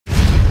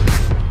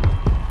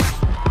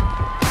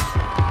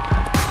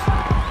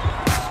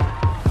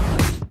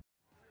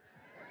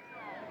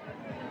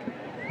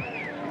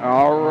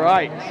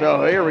right,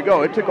 so here we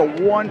go. It took a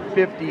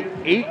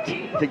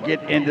 1:58 to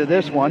get into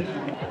this one.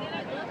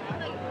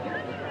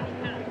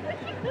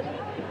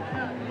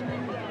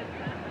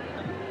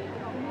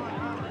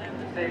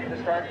 Safe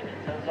to start.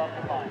 Goes off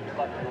the line. Good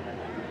luck, gentlemen.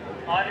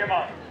 On your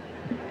mark.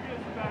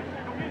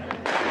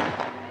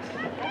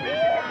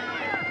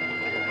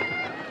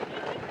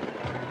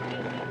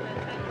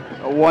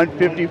 A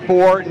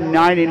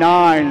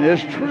 1:54.99.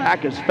 This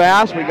track is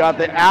fast. We got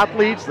the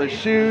athletes, the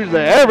shoes,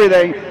 the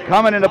everything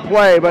coming into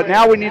play. But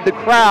now we need the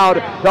crowd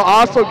to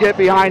also get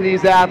behind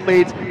these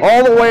athletes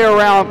all the way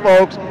around,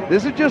 folks.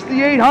 This is just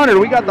the 800.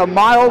 We got the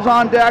miles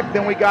on deck.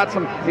 Then we got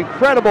some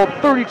incredible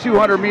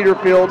 3,200 meter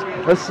fields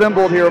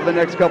assembled here over the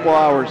next couple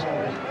hours.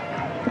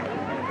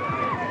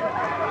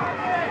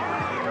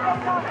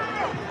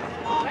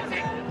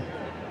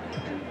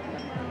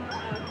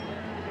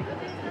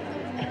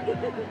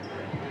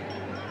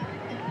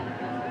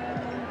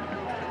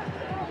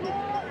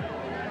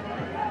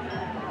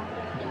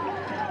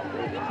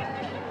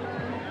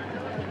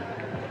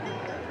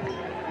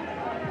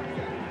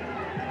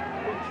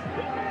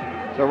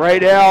 So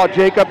right now,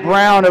 Jacob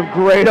Brown of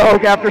Great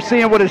Oak, after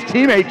seeing what his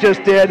teammate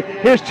just did,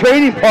 his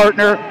training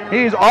partner,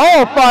 he's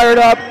all fired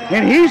up,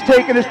 and he's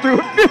taking us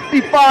through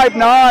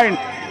 55.9.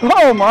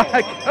 Oh my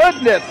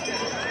goodness.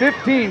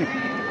 15.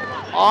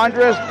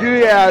 Andres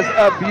Diaz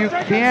of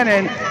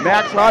Buchanan,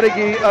 Max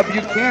Hodeggy of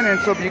Buchanan.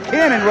 So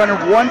Buchanan running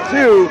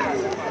 1-2.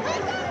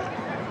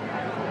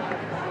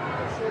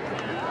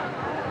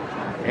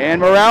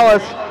 And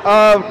Morales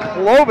of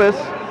Clovis.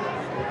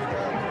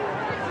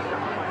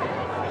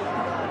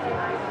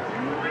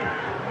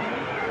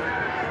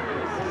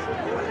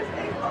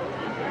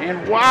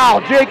 And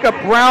wow, Jacob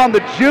Brown, the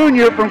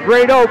junior from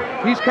Great Oak,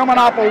 he's coming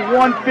off a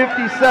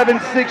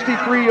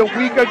 1:57.63 a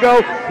week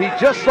ago. He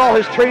just saw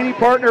his training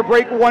partner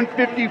break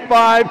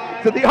 1:55.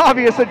 So the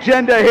obvious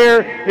agenda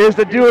here is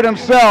to do it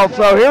himself.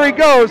 So here he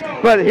goes,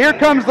 but here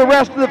comes the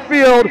rest of the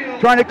field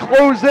trying to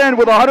close in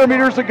with 100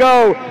 meters to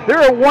go.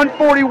 They're at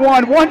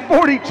 1:41,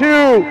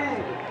 1:42.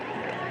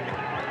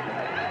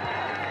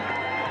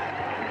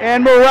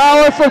 And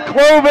Morales of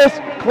Clovis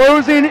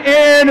closing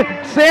in,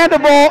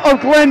 Sandoval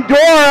of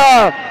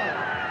Glendora,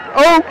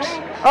 Oates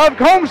of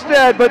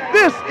Homestead, but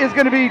this is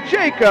going to be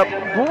Jacob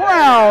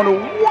Brown,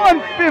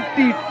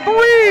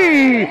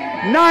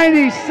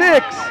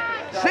 1:53.96.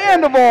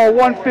 Sandoval,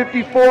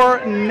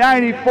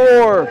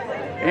 1:54.94.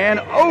 And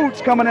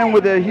Oates coming in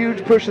with a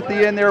huge push at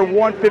the end there,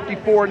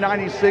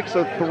 1:54.96,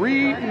 so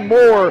 3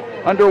 more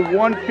under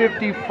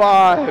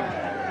 1:55.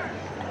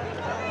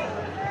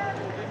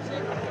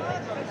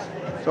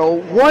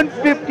 So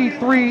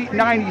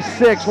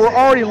 1:53.96, we're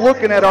already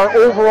looking at our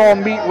overall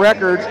meet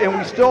records, and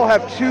we still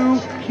have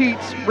 2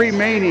 heats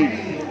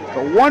remaining.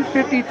 So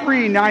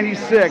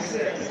 1:53.96,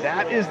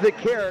 that is the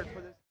carrot.